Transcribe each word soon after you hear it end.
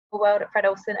world at Fred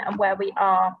Olsen and where we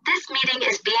are. This meeting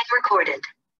is being recorded.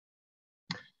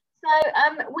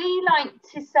 So we like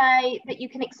to say that you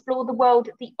can explore the world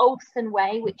the Olsen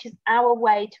way, which is our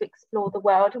way to explore the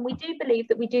world. And we do believe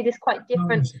that we do this quite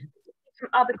different from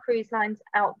other cruise lines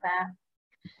out there.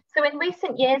 So in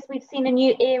recent years, we've seen a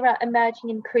new era emerging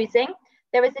in cruising.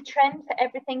 There is a trend for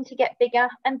everything to get bigger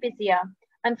and busier,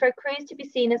 and for a cruise to be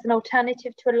seen as an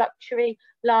alternative to a luxury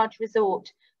large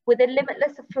resort with a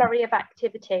limitless flurry of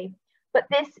activity. But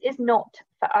this is not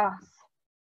for us.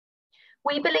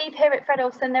 We believe here at Fred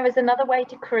Olsen there is another way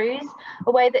to cruise,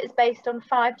 a way that is based on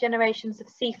 5 generations of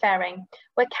seafaring,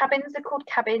 where cabins are called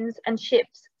cabins and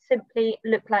ships simply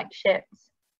look like ships,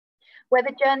 where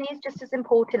the journey is just as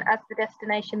important as the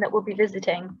destination that we'll be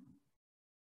visiting.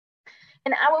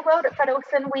 In our world at Fred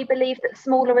Olsen, we believe that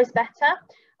smaller is better,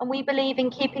 and we believe in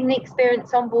keeping the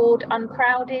experience on board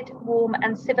uncrowded, warm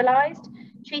and civilised,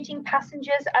 treating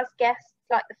passengers as guests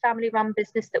like the family-run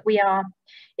business that we are.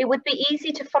 It would be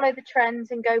easy to follow the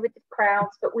trends and go with the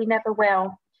crowds, but we never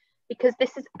will, because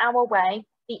this is our way,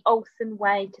 the Olsen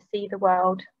way to see the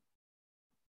world.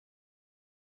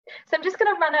 So I'm just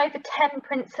going to run over 10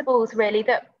 principles really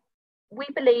that we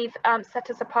believe set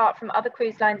us apart from other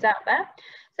cruise lines out there.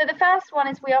 So the first one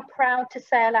is we are proud to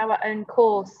sail our own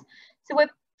course. So we're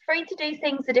free to do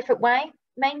things a different way,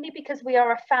 mainly because we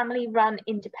are a family-run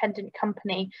independent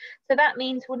company. So that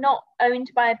means we're not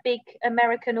owned by a big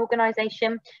American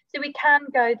organisation, so we can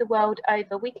go the world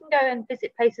over. We can go and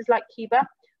visit places like Cuba,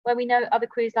 where we know other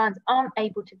cruise lines aren't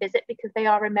able to visit because they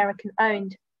are American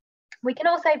owned. We can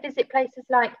also visit places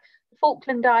like the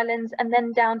Falkland Islands and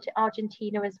then down to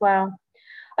Argentina as well.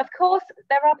 Of course,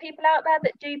 there are people out there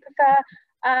that do prefer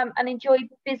and enjoy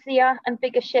busier and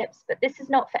bigger ships, but this is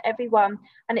not for everyone,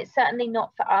 and it's certainly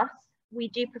not for us. We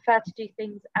do prefer to do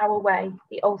things our way,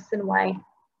 the Olsen way.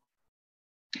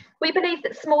 We believe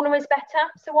that smaller is better.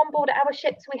 So on board our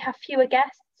ships, we have fewer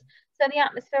guests. So the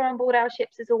atmosphere on board our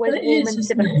ships is always warm and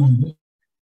civilised.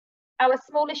 Our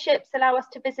smaller ships allow us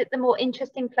to visit the more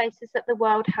interesting places that the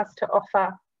world has to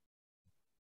offer.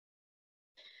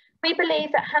 We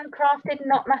believe that handcrafted,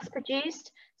 not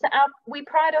mass-produced. So we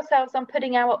pride ourselves on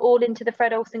putting our all into the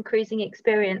Fred Olsen cruising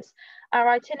experience. Our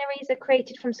itineraries are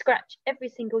created from scratch every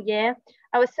single year.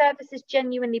 Our service is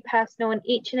genuinely personal, and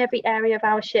each and every area of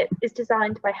our ship is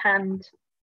designed by hand.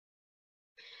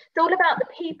 It's all about the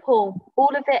people,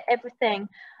 all of it, everything.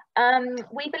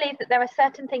 We believe that there are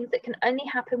certain things that can only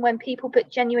happen when people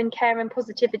put genuine care and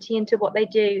positivity into what they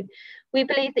do. We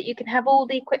believe that you can have all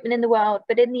the equipment in the world,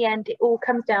 but in the end, it all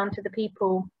comes down to the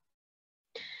people.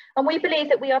 And we believe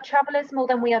that we are travellers more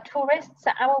than we are tourists.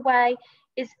 So our way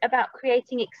is about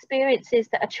creating experiences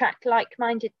that attract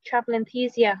like-minded travel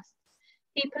enthusiasts,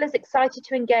 people as excited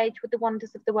to engage with the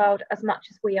wonders of the world as much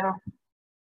as we are.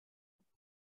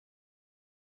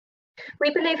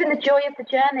 We believe in the joy of the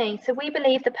journey. So we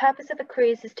believe the purpose of a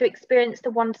cruise is to experience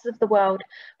the wonders of the world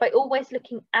by always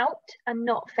looking out and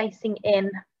not facing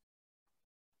in.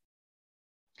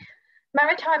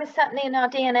 Maritime is certainly in our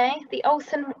DNA. The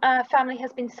Olsen family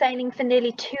has been sailing for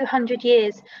nearly 200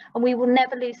 years, and we will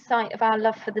never lose sight of our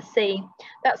love for the sea.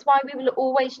 That's why we will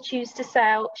always choose to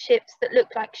sail ships that look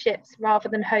like ships rather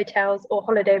than hotels or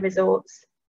holiday resorts.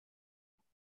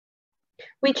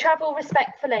 We travel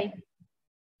respectfully.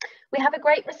 We have a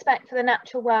great respect for the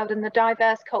natural world and the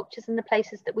diverse cultures and the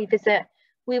places that we visit.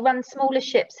 We run smaller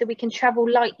ships so we can travel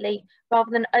lightly rather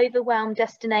than overwhelm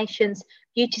destinations,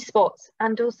 beauty spots,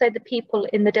 and also the people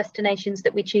in the destinations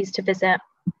that we choose to visit.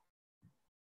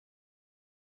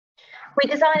 We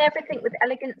design everything with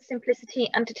elegance, simplicity,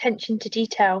 and attention to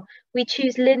detail. We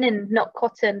choose linen, not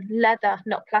cotton, leather,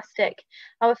 not plastic.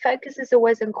 Our focus is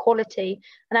always on quality,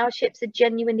 and our ships are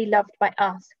genuinely loved by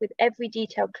us, with every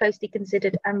detail closely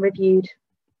considered and reviewed.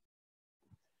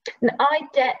 And I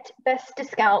det best to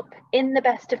scalp in the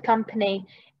best of company,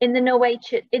 in the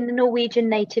Norwegian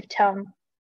native tongue.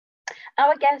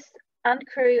 Our guests and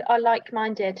crew are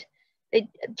like-minded. They're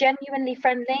genuinely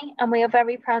friendly, and we are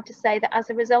very proud to say that as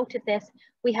a result of this,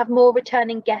 we have more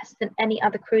returning guests than any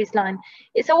other cruise line.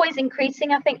 It's always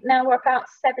increasing. I think now we're about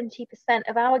 70%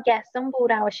 of our guests on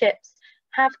board our ships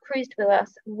have cruised with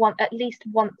us at least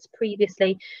once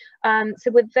previously.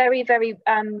 So we're very, very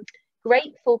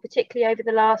grateful, particularly over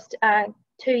the last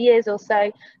 2 years or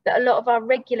so, that a lot of our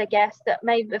regular guests that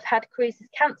may have had cruises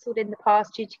cancelled in the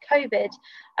past due to COVID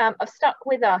have stuck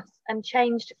with us and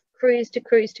changed cruise to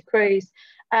cruise to cruise.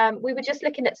 We were just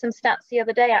looking at some stats the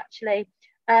other day actually,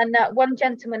 and one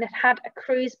gentleman had had a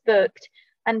cruise booked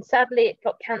and sadly it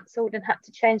got cancelled and had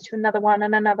to change to another one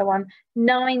and another one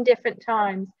 9 different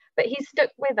times, but he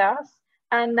stuck with us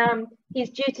and he's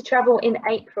due to travel in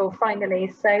April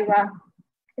finally. So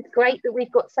it's great that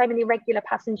we've got so many regular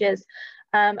passengers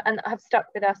and have stuck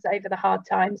with us over the hard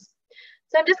times.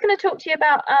 So I'm just going to talk to you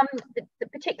about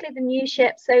particularly the new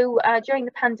ship. So during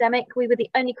the pandemic, we were the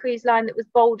only cruise line that was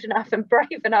bold enough and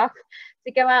brave enough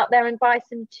to go out there and buy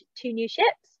two new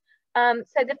ships.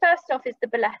 So the first off is the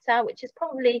Boletta, which is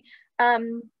probably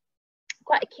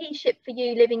quite a key ship for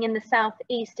you living in the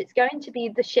southeast. It's going to be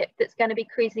the ship that's going to be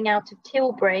cruising out of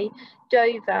Tilbury,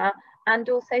 Dover, and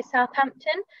also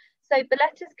Southampton. So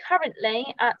Boletta's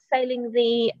currently sailing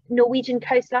the Norwegian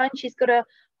coastline. She's got a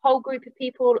whole group of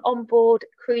people on board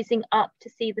cruising up to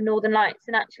see the Northern Lights.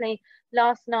 And actually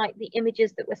last night, the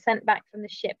images that were sent back from the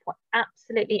ship were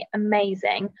absolutely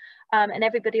amazing. And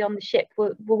everybody on the ship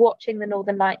were watching the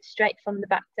Northern Lights straight from the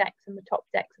back decks and the top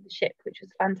decks of the ship, which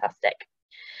was fantastic.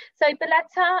 So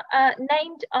Boletta,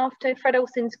 named after Fred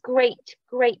Olsen's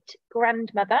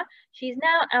great-great-grandmother, she's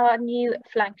now our new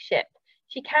flagship.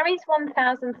 She carries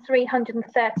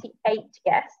 1,338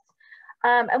 guests.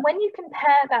 And when you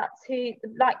compare that to the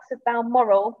likes of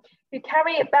Balmoral, who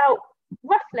carry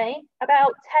roughly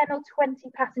about 10 or 20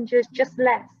 passengers, just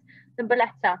less than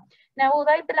Boletta. Now,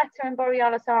 although Boletta and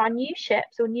Borealis are our new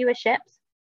ships or newer ships,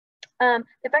 they're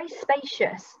very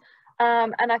spacious.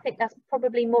 And I think that's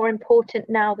probably more important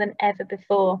now than ever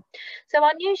before. So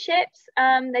our new ships,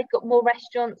 they've got more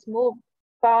restaurants, more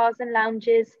bars and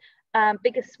lounges,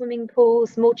 bigger swimming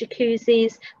pools, more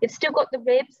jacuzzis. They've still got the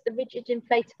ribs, the rigid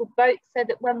inflatable boats, so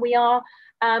that when we are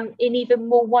in even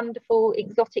more wonderful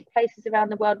exotic places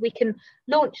around the world, we can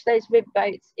launch those rib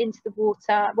boats into the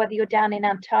water, whether you're down in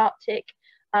Antarctic,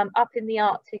 up in the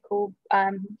Arctic, or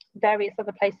various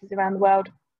other places around the world.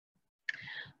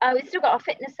 We've still got our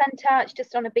fitness centre. It's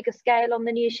just on a bigger scale on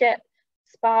the new ship,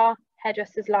 spa,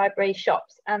 hairdressers, library,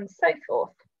 shops, and so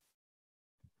forth.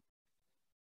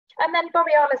 And then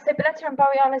Borealis, so Boletta and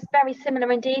Borealis, very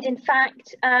similar indeed. In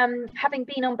fact, having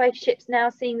been on both ships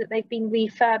now, seeing that they've been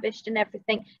refurbished and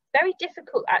everything, very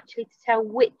difficult actually to tell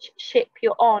which ship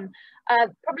you're on.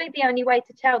 Probably the only way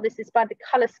to tell this is by the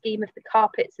colour scheme of the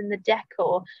carpets and the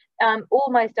decor,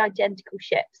 almost identical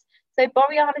ships. So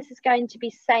Borealis is going to be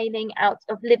sailing out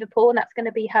of Liverpool, and that's going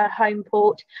to be her home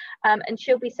port, and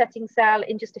she'll be setting sail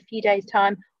in just a few days'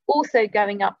 time, also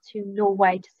going up to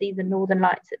Norway to see the Northern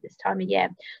Lights at this time of year.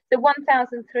 So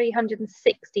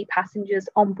 1,360 passengers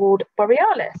on board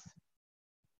Borealis.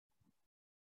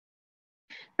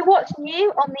 So what's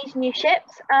new on these new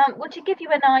ships? Well, to give you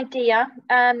an idea,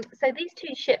 so these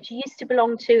two ships used to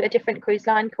belong to a different cruise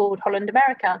line called Holland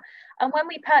America. And when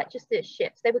we purchased these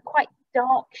ships, they were quite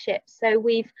dark ships. So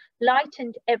we've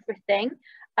lightened everything.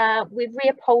 We've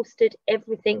reupholstered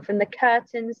everything from the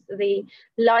curtains, the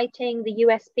lighting, the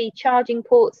USB charging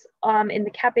ports in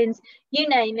the cabins, you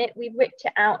name it, we've ripped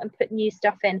it out and put new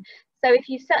stuff in. So if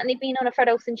you've certainly been on a Fred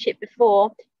Olsen ship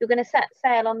before, you're going to set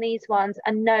sail on these ones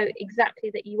and know exactly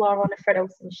that you are on a Fred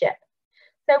Olsen ship.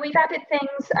 So we've added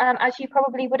things, as you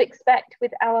probably would expect,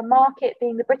 with our market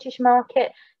being the British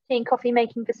market, tea and coffee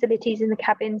making facilities in the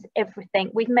cabins, everything.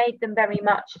 We've made them very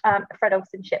much Fred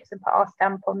Olsen ships and put our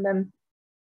stamp on them.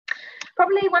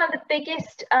 Probably one of the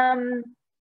biggest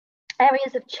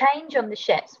areas of change on the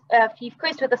ships, if you've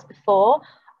cruised with us before,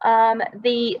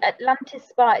 the Atlantis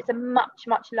Spa is a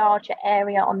much larger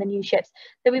area on the new ships.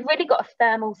 So we've really got a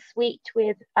thermal suite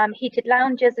with heated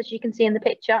lounges, as you can see in the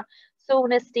picture,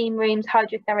 saunas, steam rooms,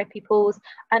 hydrotherapy pools,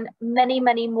 and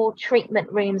many more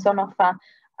treatment rooms on offer.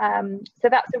 So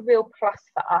that's a real plus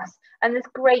for us. And there's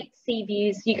great sea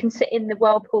views. You can sit in the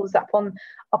whirlpools up on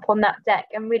that deck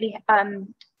and really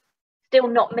still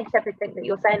not miss everything that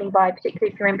you're sailing by,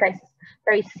 particularly if you're in places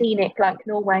very scenic like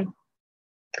Norway.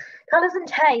 Colours and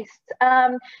tastes.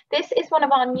 This is one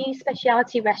of our new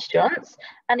specialty restaurants,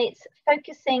 and it's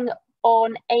focusing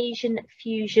on Asian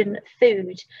fusion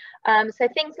food. So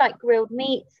things like grilled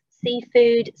meats,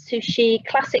 seafood, sushi,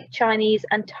 classic Chinese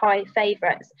and Thai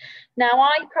favourites. Now,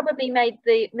 I probably made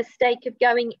the mistake of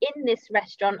going in this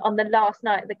restaurant on the last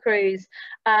night of the cruise.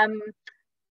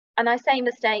 And I say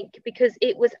mistake because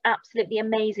it was absolutely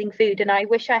amazing food, and I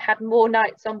wish I had more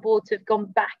nights on board to have gone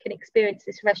back and experienced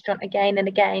this restaurant again and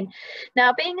again.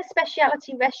 Now, being a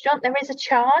specialty restaurant, there is a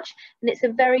charge, and it's a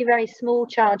very small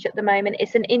charge at the moment.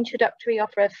 It's an introductory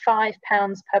offer of £5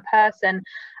 per person,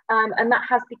 and that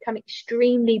has become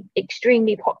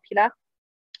extremely popular.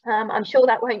 I'm sure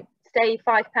that won't stay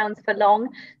 £5 for long.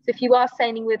 So if you are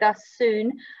sailing with us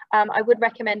soon, I would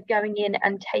recommend going in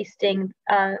and tasting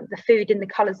the food in the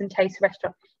Colours and Taste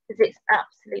restaurant, because it's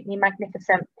absolutely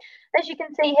magnificent. As you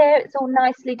can see here, it's all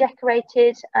nicely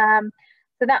decorated.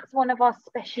 So that's one of our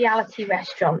speciality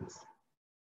restaurants.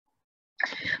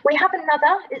 We have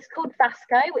another, it's called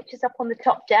Vasco, which is up on the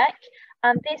top deck.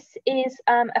 And this is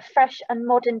a fresh and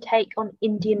modern take on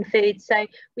Indian food. So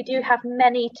we do have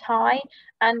many Thai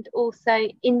and also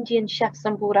Indian chefs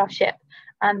on board our ship,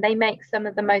 and they make some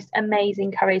of the most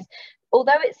amazing curries.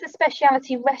 Although it's a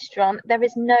specialty restaurant, there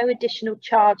is no additional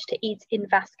charge to eat in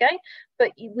Vasco,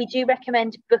 but we do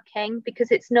recommend booking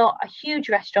because it's not a huge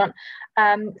restaurant.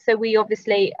 So we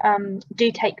obviously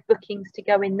do take bookings to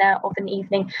go in there of an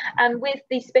evening. And with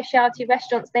these specialty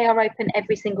restaurants, they are open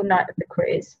every single night of the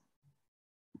cruise.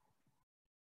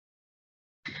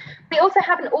 We also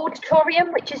have an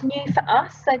auditorium, which is new for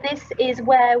us. So this is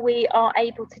where we are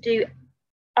able to do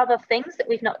other things that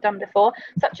we've not done before,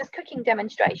 such as cooking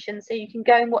demonstrations. So you can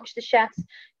go and watch the chefs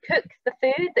cook the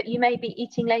food that you may be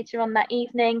eating later on that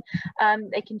evening.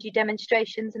 They can do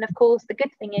demonstrations, and of course the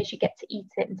good thing is you get to eat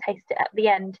it and taste it at the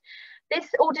end. This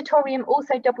auditorium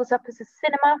also doubles up as a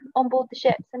cinema on board the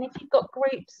ships, and if you've got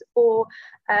groups or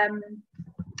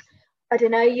I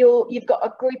don't know, you've got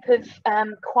a group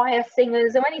of choir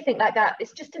singers or anything like that,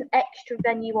 it's just an extra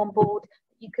venue on board.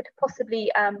 You could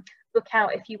possibly book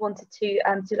out if you wanted to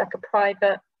do like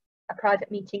a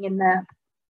private meeting in there.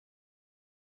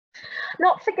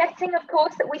 Not forgetting, of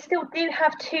course, that we still do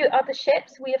have two other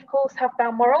ships. We, of course, have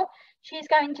Balmoral. She's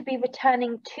going to be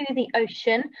returning to the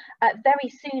ocean very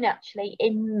soon, actually,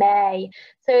 in May.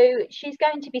 So she's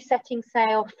going to be setting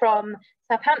sail from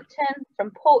Southampton,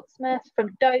 from Portsmouth,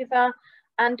 from Dover,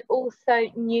 and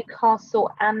also Newcastle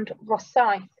and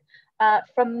Rosyth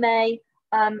from May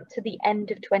to the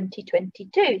end of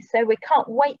 2022. So we can't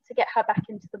wait to get her back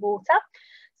into the water.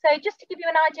 So just to give you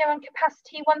an idea on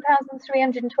capacity,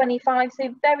 1,325,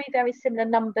 so very, very similar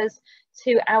numbers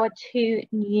to our two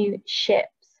new ships.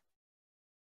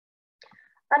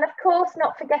 And of course,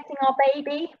 not forgetting our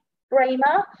baby,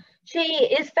 Braemar. She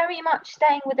is very much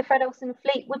staying with the Fred Olsen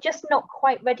fleet. We're just not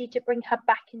quite ready to bring her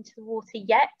back into the water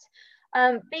yet.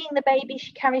 Being the baby,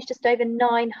 she carries just over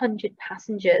 900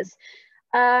 passengers.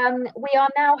 We are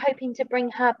now hoping to bring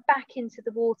her back into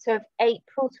the water of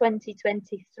April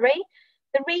 2023.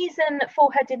 The reason for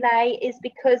her delay is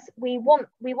because we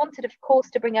wanted, of course,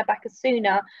 to bring her back as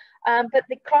sooner, but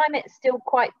the climate is still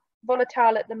quite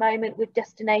volatile at the moment with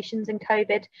destinations and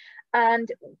COVID. And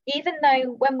even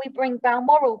though when we bring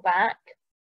Balmoral back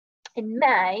in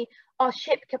May, our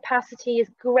ship capacity is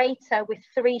greater with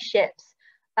 3 ships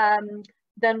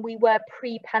than we were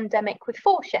pre-pandemic with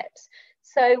 4 ships.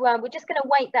 So we're just going to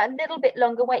wait that a little bit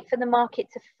longer, wait for the market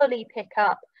to fully pick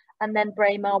up, and then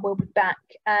Braemar will be back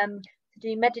to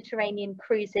do Mediterranean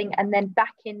cruising and then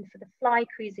back in for the fly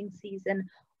cruising season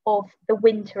of the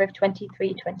winter of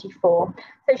 23-24.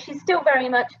 So she's still very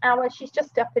much ours. She's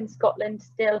just up in Scotland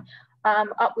still,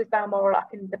 up with Balmoral up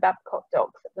in the Babcock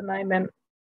docks at the moment.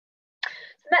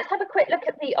 So let's have a quick look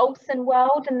at the Olsen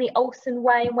world and the Olsen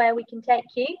way and where we can take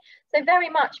you. So very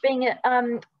much being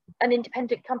an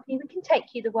independent company, we can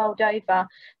take you the world over.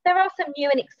 There are some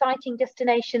new and exciting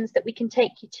destinations that we can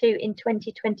take you to in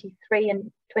 2023 and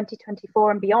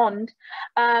 2024 and beyond.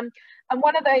 And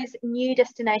one of those new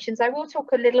destinations, I will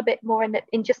talk a little bit more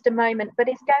in just a moment, but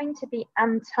it's going to be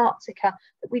Antarctica,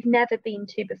 that we've never been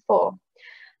to before.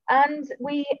 And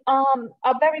we are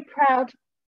very proud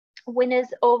winners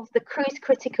of the Cruise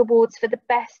Critic Awards for the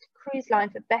best cruise line,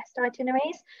 for best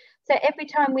itineraries. So every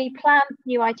time we plan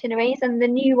new itineraries, and the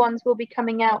new ones will be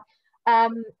coming out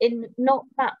in not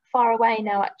that far away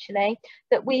now, actually,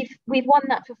 that we've won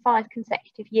that for 5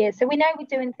 consecutive years. So we know we're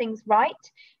doing things right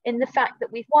in the fact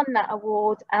that we've won that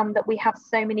award and that we have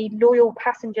so many loyal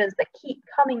passengers that keep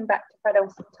coming back to Fred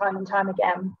Olsen time and time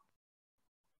again.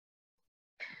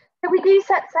 So we do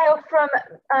set sail from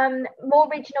more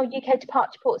regional UK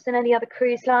departure ports than any other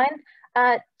cruise line.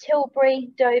 Tilbury,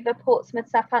 Dover, Portsmouth,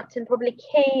 Southampton, probably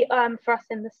key for us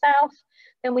in the south.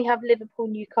 Then we have Liverpool,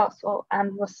 Newcastle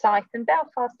and Rosyth and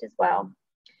Belfast as well.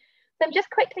 So I'm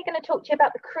just quickly going to talk to you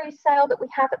about the cruise sale that we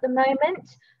have at the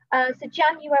moment. So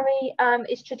January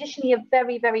is traditionally a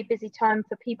very, very busy time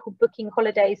for people booking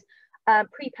holidays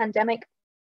pre-pandemic.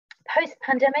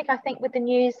 Post-pandemic, I think with the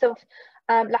news of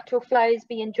lateral flows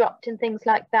being dropped and things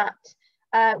like that,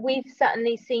 we've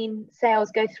certainly seen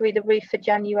sales go through the roof for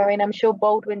January, and I'm sure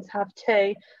Baldwin's have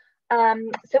too.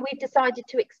 So we've decided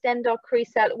to extend our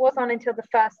cruise sale. It was on until the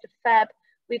 1st of Feb.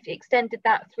 We've extended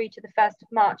that through to the 1st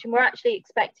of March, and we're actually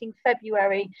expecting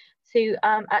February to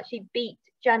actually beat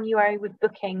January with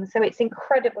bookings. So it's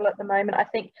incredible at the moment. I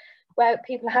think where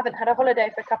people haven't had a holiday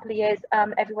for a couple of years,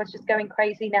 everyone's just going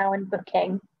crazy now and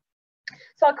booking.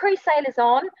 So our cruise sale is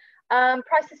on.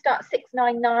 Prices start at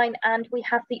 $699, and we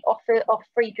have the offer of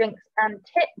free drinks and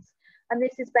tips. and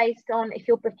this is based on if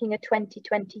you're booking a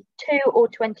 2022 or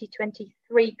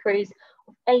 2023 cruise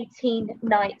of 18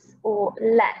 nights or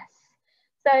less.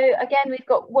 So again, we've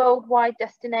got worldwide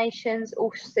destinations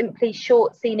or simply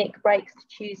short scenic breaks to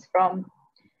choose from.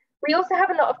 We also have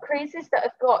a lot of cruises that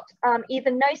have got either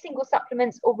no single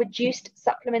supplements or reduced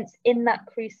supplements in that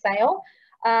cruise sale.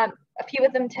 A few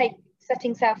of them take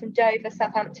setting sail from Dover,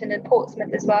 Southampton and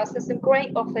Portsmouth as well. So some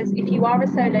great offers if you are a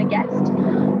solo guest.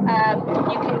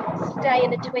 You can stay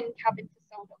in a twin cabin for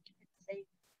sole occupancy,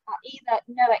 either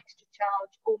no extra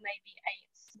charge or maybe a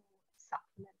small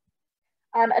supplement.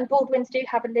 And Baldwins do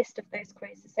have a list of those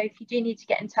cruises. So if you do need to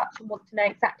get in touch and want to know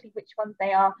exactly which ones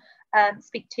they are,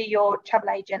 speak to your travel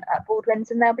agent at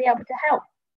Baldwins and they'll be able to help.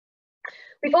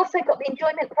 We've also got the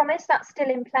enjoyment promise that's still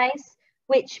in place,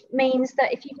 which means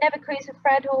that if you've never cruised with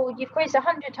Fred or you've cruised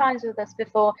 100 times with us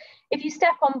before, if you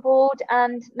step on board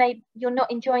and maybe you're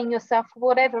not enjoying yourself for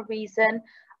whatever reason,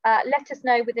 let us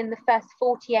know within the first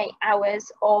 48 hours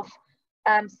of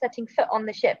setting foot on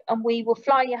the ship, and we will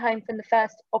fly you home from the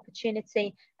first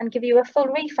opportunity and give you a full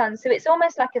refund. So it's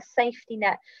almost like a safety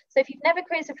net. So if you've never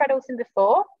cruised with Fred Olsen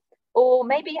before, or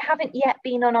maybe you haven't yet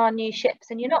been on our new ships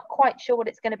and you're not quite sure what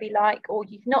it's going to be like, or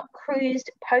you've not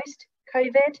cruised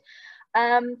post-COVID,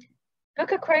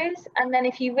 book a cruise, and then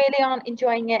if you really aren't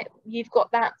enjoying it, you've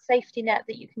got that safety net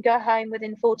that you can go home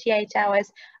within 48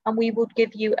 hours and we will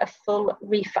give you a full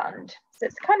refund. So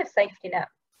it's kind of safety net.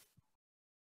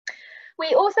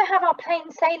 We also have our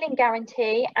plain sailing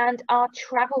guarantee and our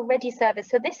travel ready service.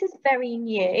 So this is very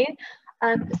new.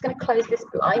 I'm just going to close this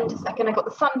blind a second. I've got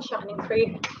the sun shining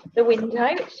through the window,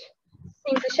 which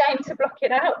seems a shame to block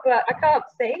it out, but I can't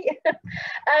see.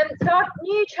 So our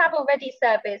new travel ready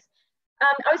service.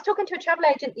 I was talking to a travel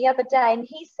agent the other day and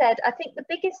he said, I think the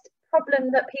biggest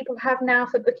problem that people have now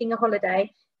for booking a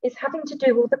holiday is having to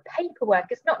do all the paperwork.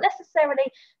 It's not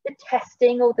necessarily the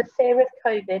testing or the fear of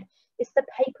COVID. It's the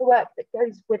paperwork that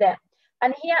goes with it.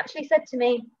 And he actually said to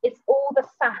me, it's all the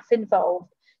faff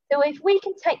involved. So if we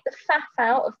can take the faff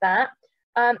out of that,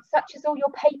 such as all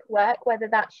your paperwork, whether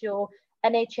that's your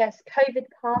NHS COVID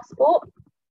passport,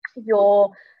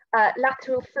 your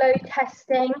lateral flow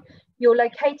testing, your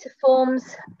locator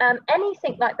forms,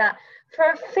 anything like that, for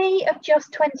a fee of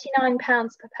just £29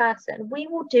 per person, we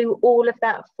will do all of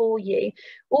that for you.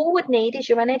 All we'd need is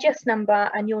your NHS number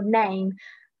and your name.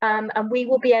 And we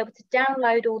will be able to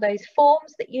download all those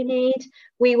forms that you need.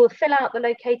 We will fill out the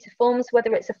locator forms,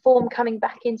 whether it's a form coming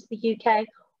back into the UK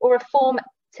or a form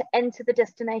to enter the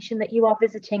destination that you are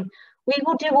visiting. We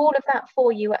will do all of that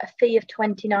for you at a fee of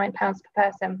 £29 per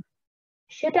person.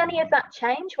 Should any of that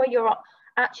change where you're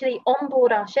actually on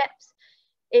board our ships,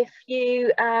 if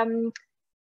you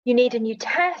you need a new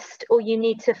test or you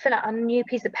need to fill out a new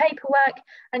piece of paperwork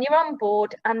and you're on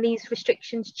board and these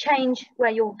restrictions change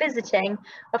where you're visiting,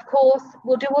 of course,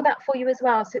 we'll do all that for you as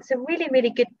well. So it's a really,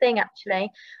 really good thing, actually.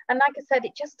 And like I said,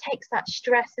 it just takes that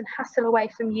stress and hassle away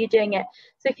from you doing it.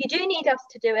 So if you do need us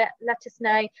to do it, let us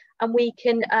know and we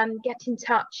can get in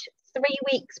touch 3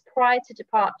 weeks prior to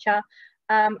departure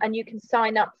and you can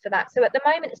sign up for that. So at the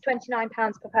moment, it's £29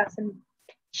 per person.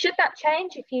 Should that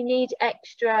change, if you need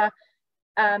extra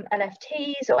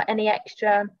LFTs or any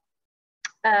extra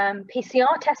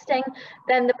PCR testing,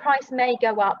 then the price may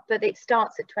go up, but it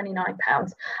starts at £29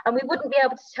 and we wouldn't be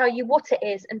able to tell you what it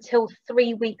is until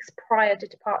 3 weeks prior to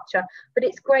departure, but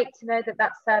it's great to know that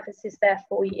that service is there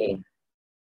for you.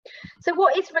 So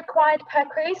what is required per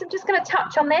cruise? I'm just going to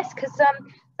touch on this because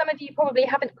some of you probably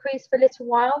haven't cruised for a little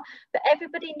while, but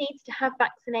everybody needs to have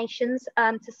vaccinations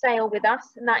to sail with us,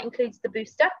 and that includes the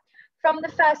booster. From the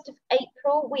 1st of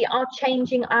April, we are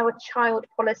changing our child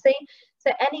policy.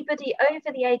 So anybody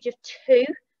over the age of 2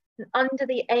 and under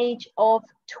the age of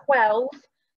 12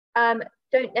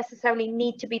 don't necessarily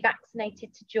need to be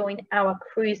vaccinated to join our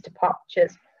cruise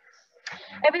departures.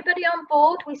 Everybody on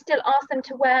board, we still ask them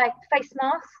to wear face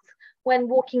masks when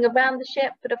walking around the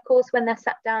ship, but of course when they're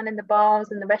sat down in the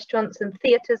bars and the restaurants and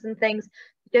theatres and things,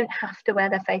 you don't have to wear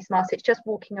their face mask, it's just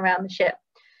walking around the ship.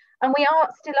 And we are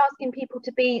still asking people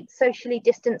to be socially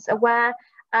distance aware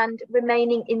and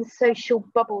remaining in social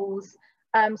bubbles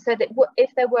so that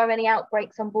if there were any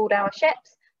outbreaks on board our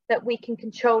ships, that we can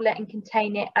control it and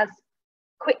contain it as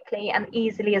quickly and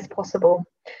easily as possible.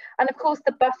 And of course,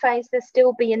 the buffets, they're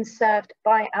still being served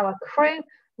by our crew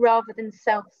rather than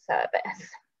self-service.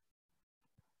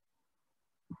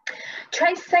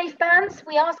 Trace safe bands,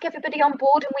 we ask everybody on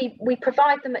board and we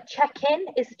provide them at check-in,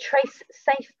 is a trace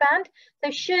safe band. So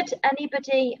should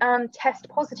anybody test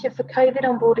positive for COVID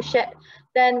on board a ship,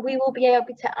 then we will be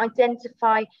able to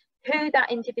identify who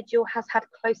that individual has had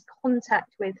close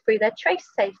contact with through their trace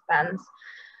safe bands.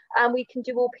 and we can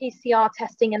do all PCR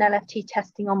testing and LFT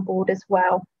testing on board as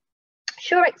well.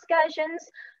 Shore excursions,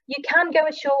 you can go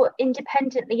ashore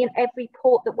independently in every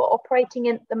port that we're operating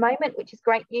in at the moment, which is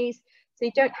great news. So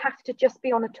you don't have to just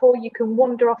be on a tour, you can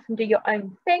wander off and do your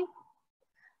own thing.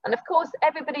 And of course,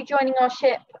 everybody joining our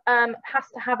ship has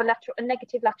to have a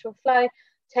negative lateral flow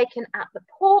taken at the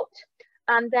port.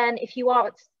 And then if you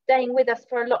are staying with us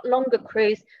for a lot longer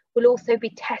cruise, we'll also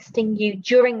be testing you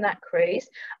during that cruise.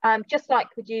 Just like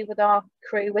we do with our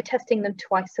crew, we're testing them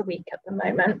twice a week at the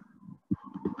moment.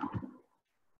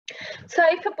 So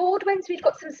for Boardwinds, we've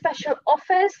got some special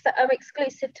offers that are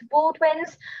exclusive to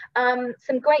Boardwinds.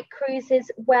 Some great cruises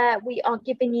where we are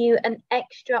giving you an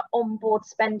extra onboard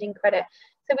spending credit.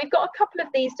 So we've got a couple of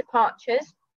these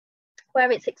departures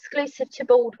where it's exclusive to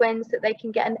Boardwinds that they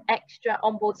can get an extra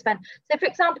onboard spend. So for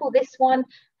example, this one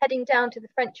heading down to the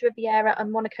French Riviera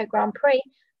and Monaco Grand Prix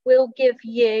will give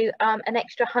you an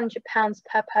extra £100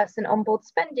 per person onboard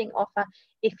spending offer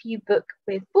if you book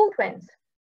with Boardwinds.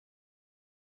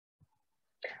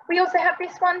 We also have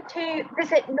this one to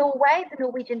visit Norway, the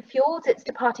Norwegian fjords. It's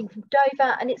departing from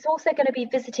Dover, and it's also going to be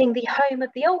visiting the home of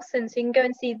the Olsen. So you can go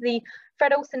and see the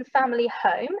Fred Olsen family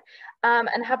home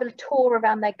and have a tour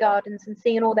around their gardens and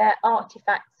seeing all their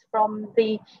artifacts from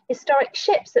the historic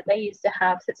ships that they used to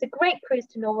have. So it's a great cruise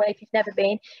to Norway if you've never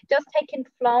been. It does take in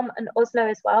Flom and Oslo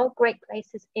as well, great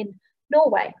places in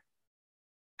Norway.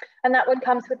 And that one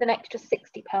comes with an extra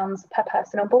 £60 per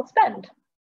person on board spend.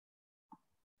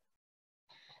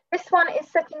 This one is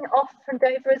setting off from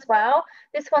Dover as well.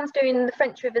 This one's doing the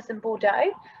French rivers and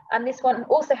Bordeaux. And this one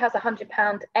also has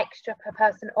 £100 extra per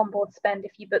person on board spend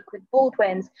if you book with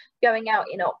Boardwinds, going out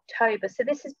in October. So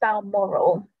this is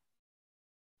Balmoral.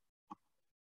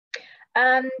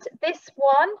 And this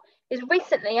one is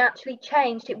recently actually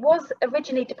changed. It was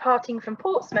originally departing from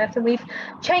Portsmouth and we've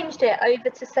changed it over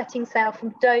to setting sail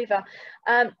from Dover.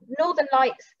 Northern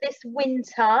Lights this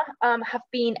winter have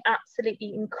been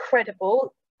absolutely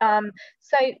incredible.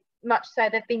 So much so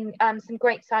there've been some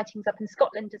great sightings up in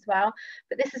Scotland as well,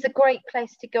 but this is a great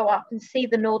place to go up and see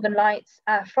the Northern Lights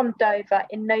from Dover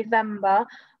in November,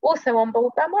 also on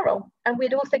board Balmoral, and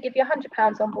we'd also give you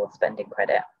 £100 on board spending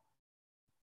credit.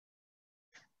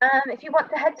 If you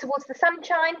want to head towards the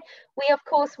sunshine, we of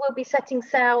course will be setting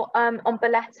sail on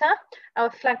Boletta, our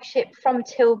flagship from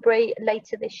Tilbury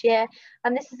later this year.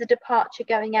 And this is a departure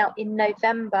going out in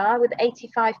November with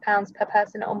 £85 per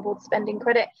person on board spending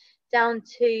credit down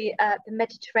to the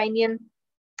Mediterranean,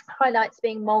 highlights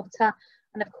being Malta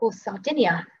and of course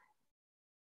Sardinia.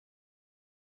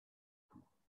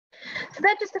 So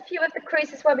they're just a few of the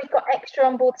cruises where we've got extra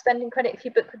onboard spending credit if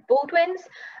you book with Boardwinds.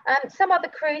 Some other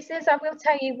cruises, I will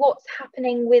tell you what's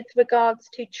happening with regards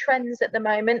to trends at the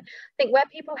moment. I think where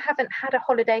people haven't had a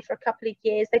holiday for a couple of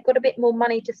years, they've got a bit more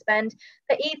money to spend.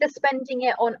 They're either spending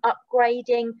it on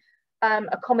upgrading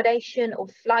accommodation or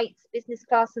flights, business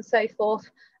class and so forth,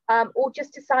 or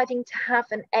just deciding to have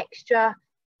an extra,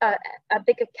 a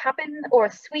bigger cabin or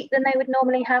a suite than they would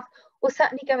normally have, or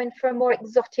certainly going for a more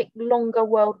exotic, longer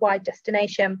worldwide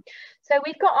destination. So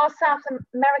we've got our South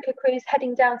America cruise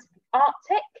heading down to the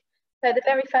Arctic. So the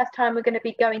very first time we're going to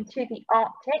be going to the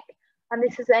Arctic, and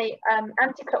this is a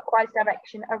anti-clockwise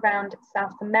direction around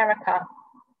South America.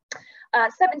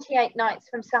 78 nights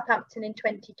from Southampton in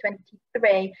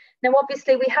 2023. Now,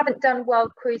 obviously, we haven't done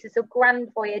world cruises or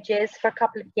grand voyages for a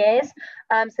couple of years.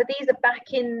 So these are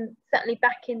certainly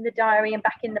back in the diary and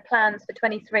back in the plans for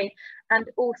 23 and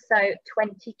also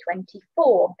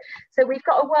 2024. So we've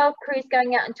got a world cruise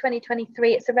going out in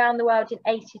 2023. It's around the world in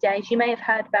 80 days. You may have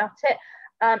heard about it.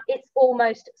 It's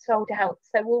almost sold out.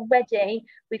 So already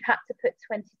we've had to put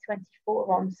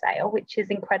 2024 on sale, which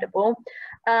is incredible.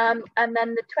 And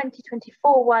then the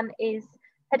 2024 one is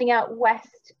heading out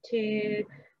west to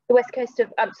the west coast of,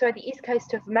 the east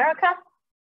coast of America,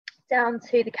 down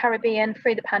to the Caribbean,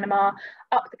 through the Panama,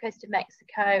 up the coast of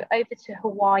Mexico, over to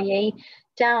Hawaii,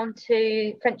 down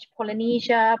to French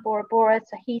Polynesia, Bora Bora,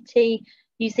 Tahiti,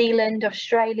 New Zealand,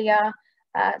 Australia,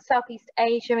 Southeast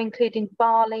Asia, including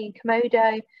Bali,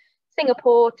 Komodo,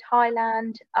 Singapore,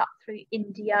 Thailand, up through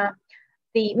India,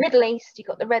 the Middle East, you've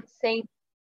got the Red Sea,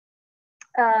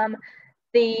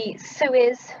 the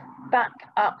Suez, back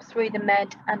up through the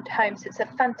Med and home. So it's a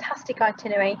fantastic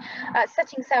itinerary.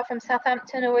 Setting sail from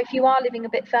Southampton, or if you are living a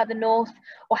bit further north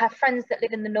or have friends that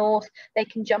live in the north, they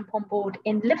can jump on board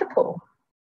in Liverpool.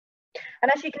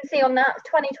 And as you can see on that,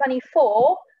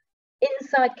 2024,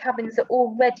 inside cabins are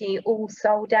already all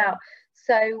sold out.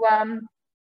 So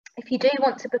if you do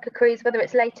want to book a cruise, whether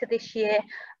it's later this year,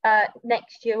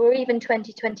 next year, or even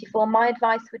 2024, my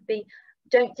advice would be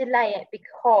don't delay it,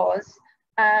 because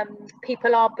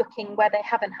people are booking where they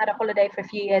haven't had a holiday for a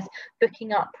few years,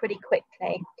 booking up pretty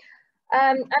quickly.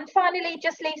 And finally,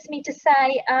 just leaves me to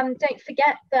say, don't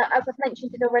forget that, as I've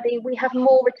mentioned it already, we have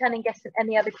more returning guests than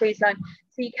any other cruise line,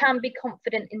 so you can be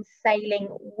confident in sailing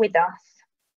with us.